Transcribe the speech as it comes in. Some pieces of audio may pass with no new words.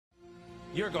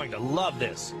You're going to love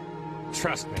this.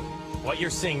 Trust me, what you're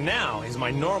seeing now is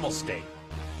my normal state.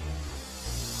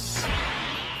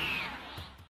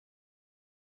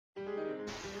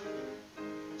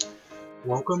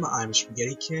 Welcome, I'm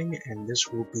Spaghetti King, and this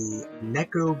will be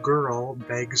Neko Girl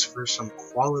Begs for Some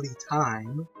Quality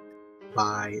Time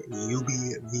by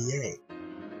Yubi VA.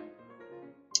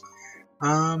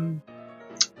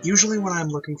 Usually when I'm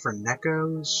looking for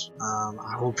Nekos,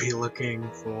 I will be looking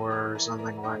for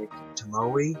something like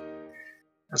Tomoe.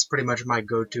 That's pretty much my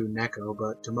go-to Neko,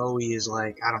 but Tomoe is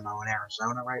like, I don't know, in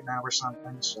Arizona right now or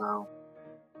something, so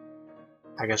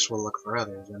I guess we'll look for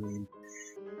others. I mean,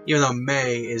 even though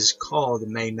May is called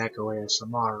May Neko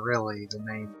ASMR, really, the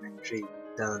main thing she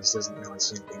doesn't really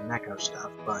seem to be Neko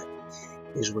stuff, but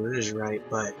is what it is, right?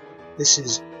 But this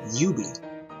is Yubi,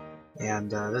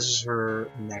 and this is her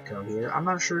Neko here. I'm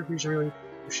not sure if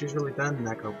she's really done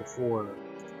Neko before.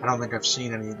 I don't think I've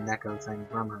seen any Neko thing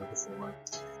from her before,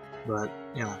 but,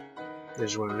 you know,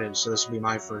 this is what it is. So this will be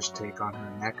my first take on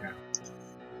her Neko.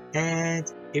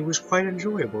 And it was quite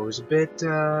enjoyable. It was a bit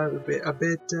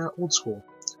old school.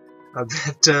 A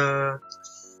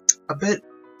bit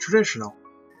traditional,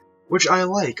 which I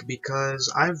like because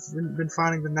I've been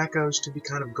finding the Nekos to be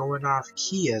kind of going off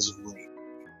key as of late,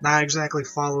 not exactly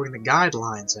following the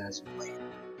guidelines as of late.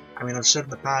 I mean, I've said in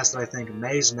the past that I think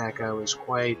May's Neko is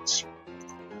quite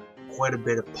a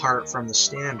bit apart from the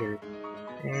standard,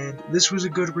 and this was a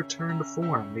good return to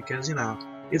form because, you know,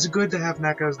 it's good to have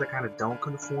Nekos that kind of don't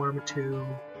conform to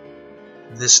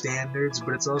the standards,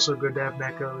 but it's also good to have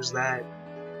Nekos that,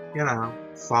 you know,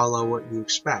 follow what you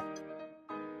expect.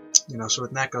 You know, so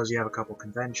with Nekos you have a couple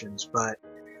conventions, but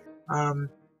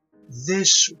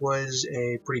this was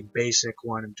a pretty basic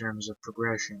one in terms of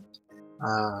progression.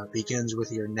 Begins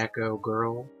with your Neko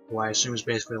girl, who I assume is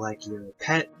basically like your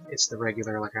pet. It's the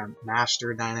regular, like, a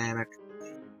master dynamic.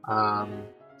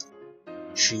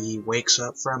 She wakes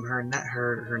up from her nap,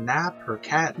 her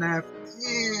cat nap.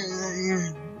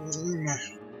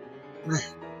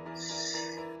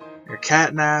 Her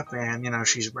cat nap, and, you know,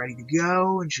 she's ready to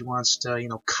go, and she wants to, you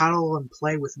know, cuddle and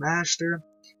play with Master.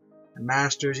 And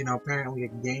Master's, you know, apparently a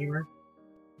gamer.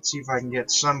 Let's see if I can get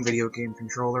some video game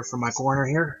controller from my corner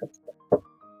here.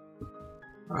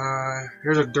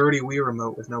 Here's a dirty Wii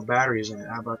remote with no batteries in it.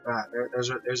 How about that?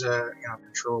 There's a you know,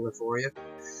 controller for you.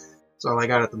 That's all I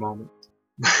got at the moment.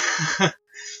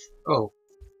 Oh.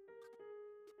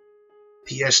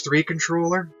 PS3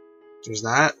 controller. There's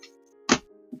that.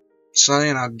 So,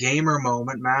 you know, gamer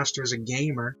moment. Master's a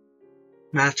gamer.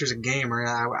 Master's a gamer.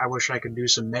 I wish I could do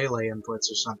some melee inputs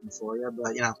or something for you,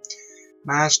 but, you know,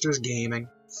 Master's gaming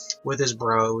with his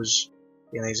bros.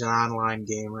 You know, he's an online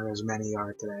gamer, as many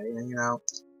are today, and, you know,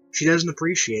 she doesn't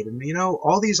appreciate him. You know,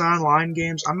 all these online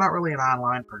games, I'm not really an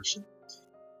online person.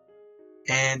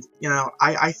 And, you know,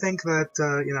 I think that,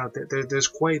 you know, there's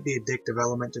quite the addictive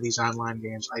element to these online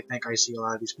games. I think I see a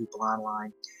lot of these people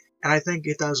online, and I think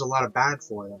it does a lot of bad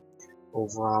for them.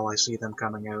 Overall, I see them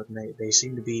coming out, and they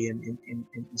seem to be in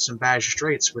some bad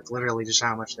straits with literally just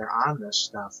how much they're on this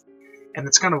stuff. And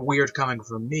it's kind of weird coming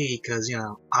from me, because, you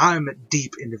know, I'm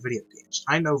deep into video games.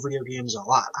 I know video games a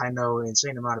lot. I know an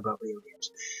insane amount about video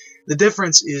games. The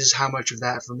difference is how much of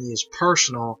that for me is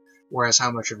personal, whereas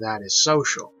how much of that is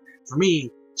social. For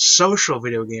me, social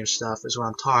video game stuff is when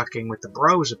I'm talking with the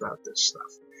bros about this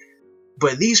stuff.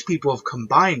 But these people have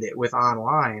combined it with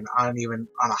online on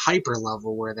a hyper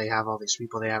level where they have all these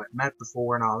people they haven't met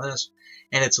before and all this,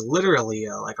 and it's literally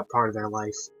like a part of their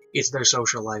life. It's their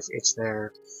social life. It's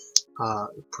their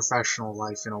professional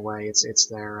life in a way. It's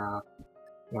their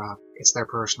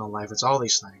personal life. It's all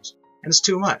these things, and it's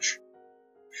too much.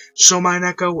 So my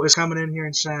Neko was coming in here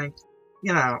and saying,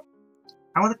 you know,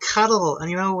 I want to cuddle, and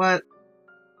you know what?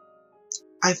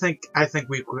 I think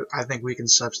we can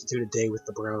substitute a day with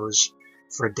the bros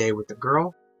for a day with the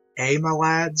girl. My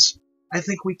lads? I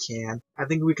think we can. I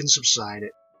think we can subside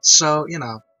it. So, you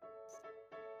know,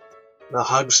 the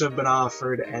hugs have been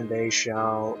offered, and they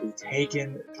shall be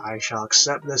taken. I shall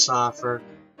accept this offer.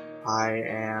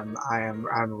 I'm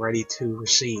ready to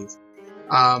receive.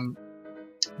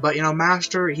 But, you know,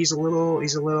 Master, he's a little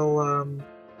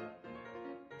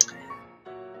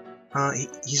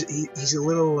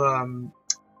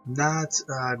not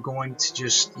going to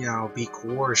just, you know, be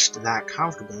coerced that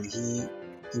comfortably. He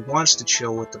wants to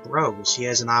chill with the bros. He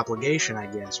has an obligation, I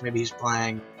guess. Maybe he's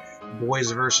playing boys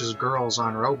versus girls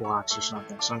on Roblox or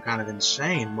something. Some kind of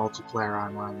insane multiplayer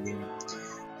online game.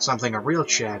 Something a real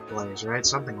Chad plays, right?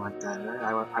 Something like that.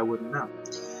 I wouldn't know.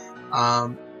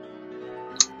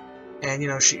 And, you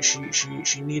know,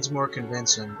 she needs more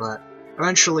convincing, but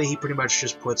eventually he pretty much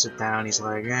just puts it down. He's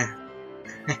like,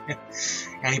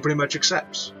 And he pretty much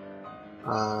accepts.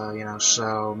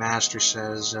 So Master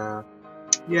says,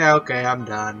 yeah, okay, I'm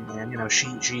done. And,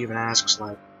 she even asks,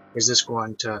 like, is this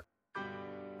going to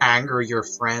anger your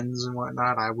friends and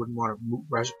whatnot? I wouldn't want to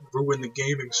ruin the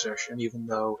gaming session, even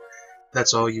though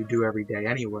that's all you do every day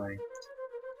anyway.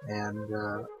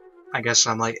 And, I guess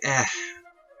I'm like,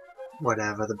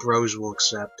 whatever, the bros will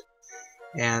accept.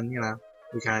 And,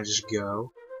 we kind of just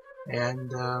go.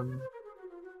 And,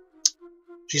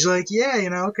 she's like,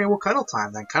 yeah, okay, well, cuddle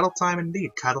time then. Cuddle time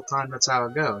indeed. Cuddle time, that's how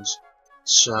it goes.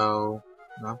 So,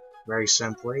 very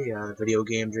simply, the video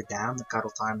games are down, the cuddle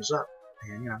time is up.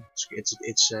 And, it's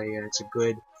a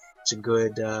good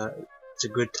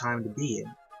time to be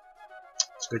in.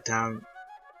 It's a good time.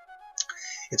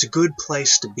 It's a good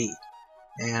place to be.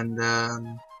 And,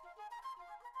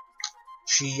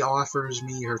 she offers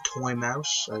me her toy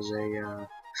mouse as a,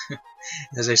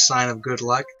 as a sign of good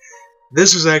luck.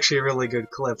 This is actually a really good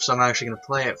clip, so I'm actually going to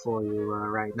play it for you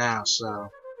right now, so.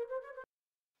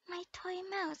 My toy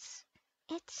mouse.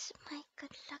 It's my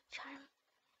good luck charm.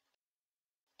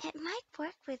 It might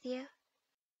work with you.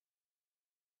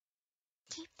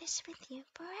 Keep this with you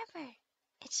forever.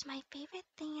 It's my favorite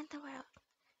thing in the world.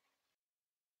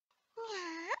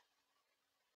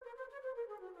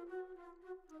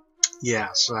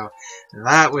 Yeah, so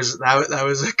that was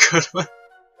a good one.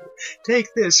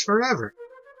 Take this forever.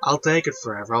 I'll take it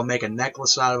forever. I'll make a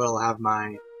necklace out of it. I'll have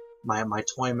my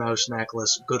toy mouse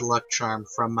necklace, good luck charm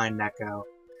from my Neko.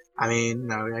 I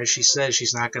mean, as she says,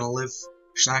 she's not gonna live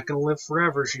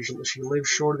forever. She lives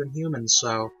shorter than humans,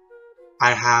 so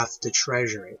I have to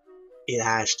treasure it. It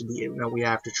has to be, we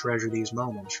have to treasure these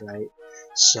moments, right?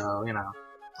 So,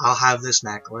 I'll have this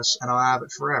necklace, and I'll have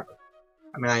it forever.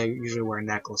 I mean, I usually wear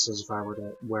necklaces if I were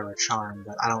to wear a charm,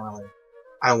 but I don't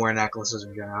wear necklaces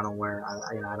in general. I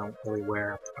don't really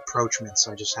wear approachments.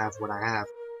 I just have what I have.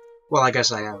 Well, I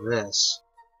guess I have this.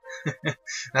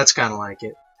 That's kind of like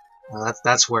it.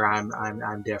 That's where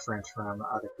I'm different from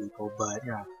other people, but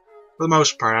for the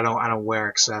most part, I don't wear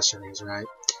accessories, right?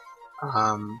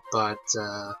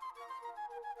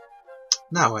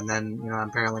 No, and then I'm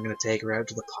apparently gonna take her out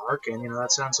to the park, and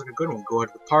that sounds like a good one. Go out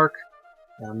to the park,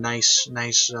 nice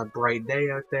bright day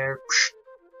out there.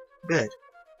 Good.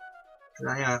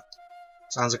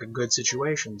 Sounds like a good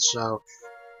situation. So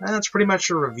that's pretty much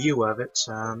a review of it.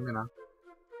 For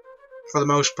the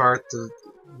most part,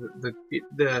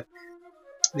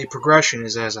 the progression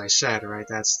is as I said, right?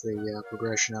 That's the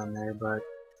progression on there, but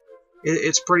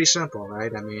it's pretty simple,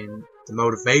 right? I mean, the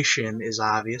motivation is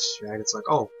obvious, right? It's like,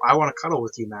 oh, I want to cuddle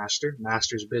with you, Master.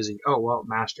 Master's busy. Oh, well,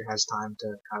 Master has time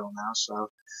to cuddle now, so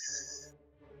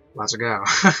let's go.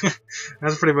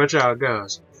 That's pretty much how it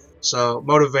goes. So,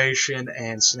 motivation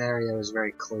and scenario is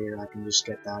very clear. I can just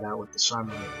get that out with the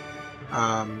summary.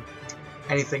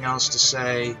 Anything else to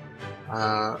say?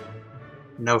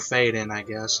 No fade-in, I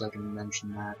guess. I can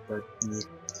mention that, but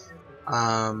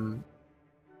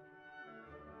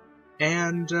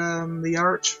the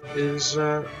art is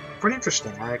pretty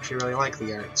interesting. I actually really like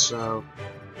the art. So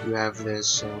you have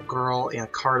this girl in a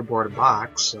cardboard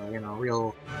box. A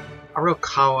real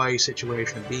kawaii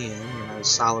situation to be in. A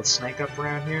solid snake up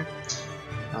around here.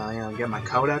 Get my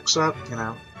codex up.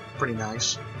 Pretty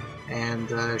nice.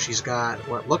 And she's got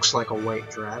what looks like a white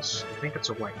dress. I think it's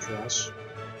a white dress.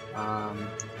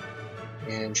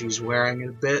 And she's wearing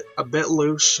it a bit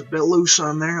loose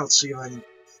on there. Let's see if I can.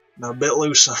 No, a bit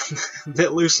loose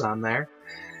on there,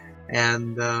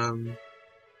 and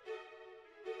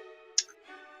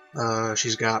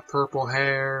she's got purple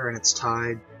hair, and it's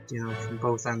tied, from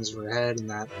both ends of her head in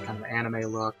that kind of anime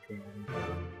look. And I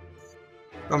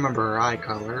don't remember her eye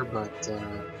color, but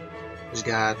she's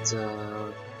got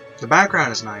the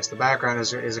background is nice. The background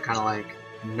is a kind of like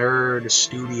nerd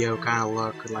studio kind of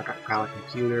look, like got a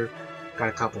computer, got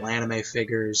a couple anime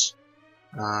figures.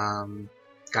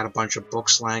 Got a bunch of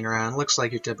books lying around. Looks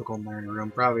like your typical nerd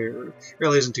room. Probably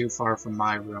really isn't too far from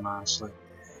my room, honestly.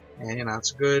 And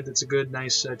it's a good,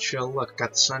 nice, chill look.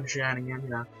 Got the sun shining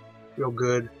in. Real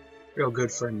good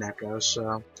for a Neko.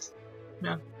 So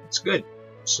yeah, it's good.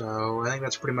 So I think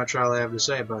that's pretty much all I have to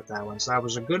say about that one. So that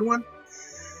was a good one.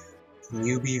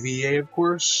 UBVA, of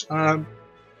course.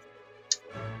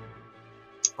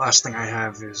 Last thing I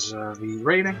have is the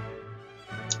rating.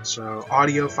 So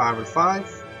audio 5 out of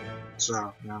 5.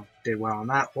 So, did well on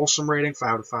that. Wholesome rating, 5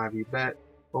 out of 5, you bet.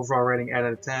 Overall rating, 8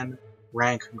 out of 10.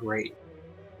 Rank, great.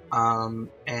 And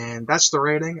that's the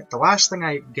rating. The last thing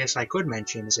I guess I could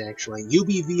mention is actually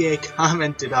UBVA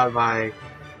commented on my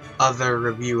other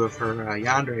review of her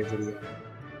Yandere video.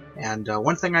 And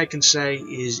one thing I can say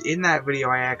is in that video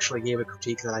I actually gave a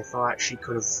critique that I thought she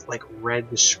could have like read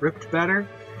the script better.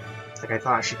 Like I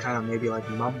thought she kind of maybe like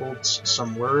mumbled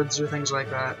some words or things like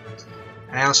that.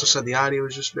 And I also said the audio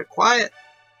was just a bit quiet.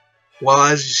 Well,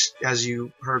 as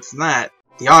you heard from that,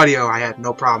 the audio I had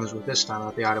no problems with this time. I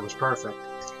thought the audio was perfect.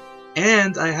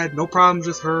 And I had no problems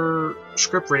with her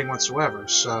script reading whatsoever,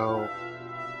 so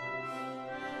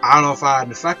I don't know if I had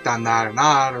an effect on that or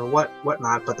not, or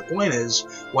whatnot, but the point is,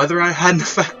 whether I had an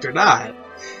effect or not,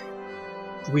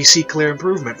 we see clear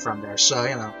improvement from there, so,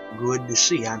 you know, good to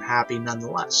see. I'm happy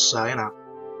nonetheless, so, you know,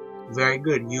 very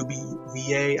good. Yubi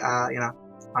VA, you know,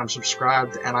 I'm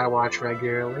subscribed and I watch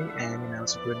regularly, and, you know,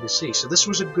 it's good to see. So this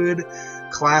was a good,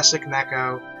 classic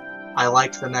Neko. I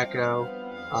liked the Neko.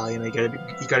 You know,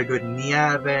 you got a good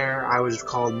Nia there. I was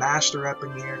called Master up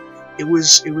in here. It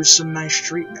was some nice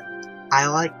treatment. I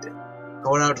liked it.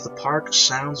 Going out to the park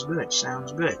sounds good.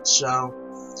 Sounds good. So,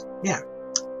 yeah.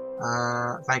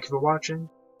 Thank you for watching.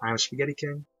 I'm Spaghetti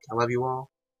King. I love you all,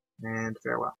 and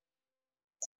farewell.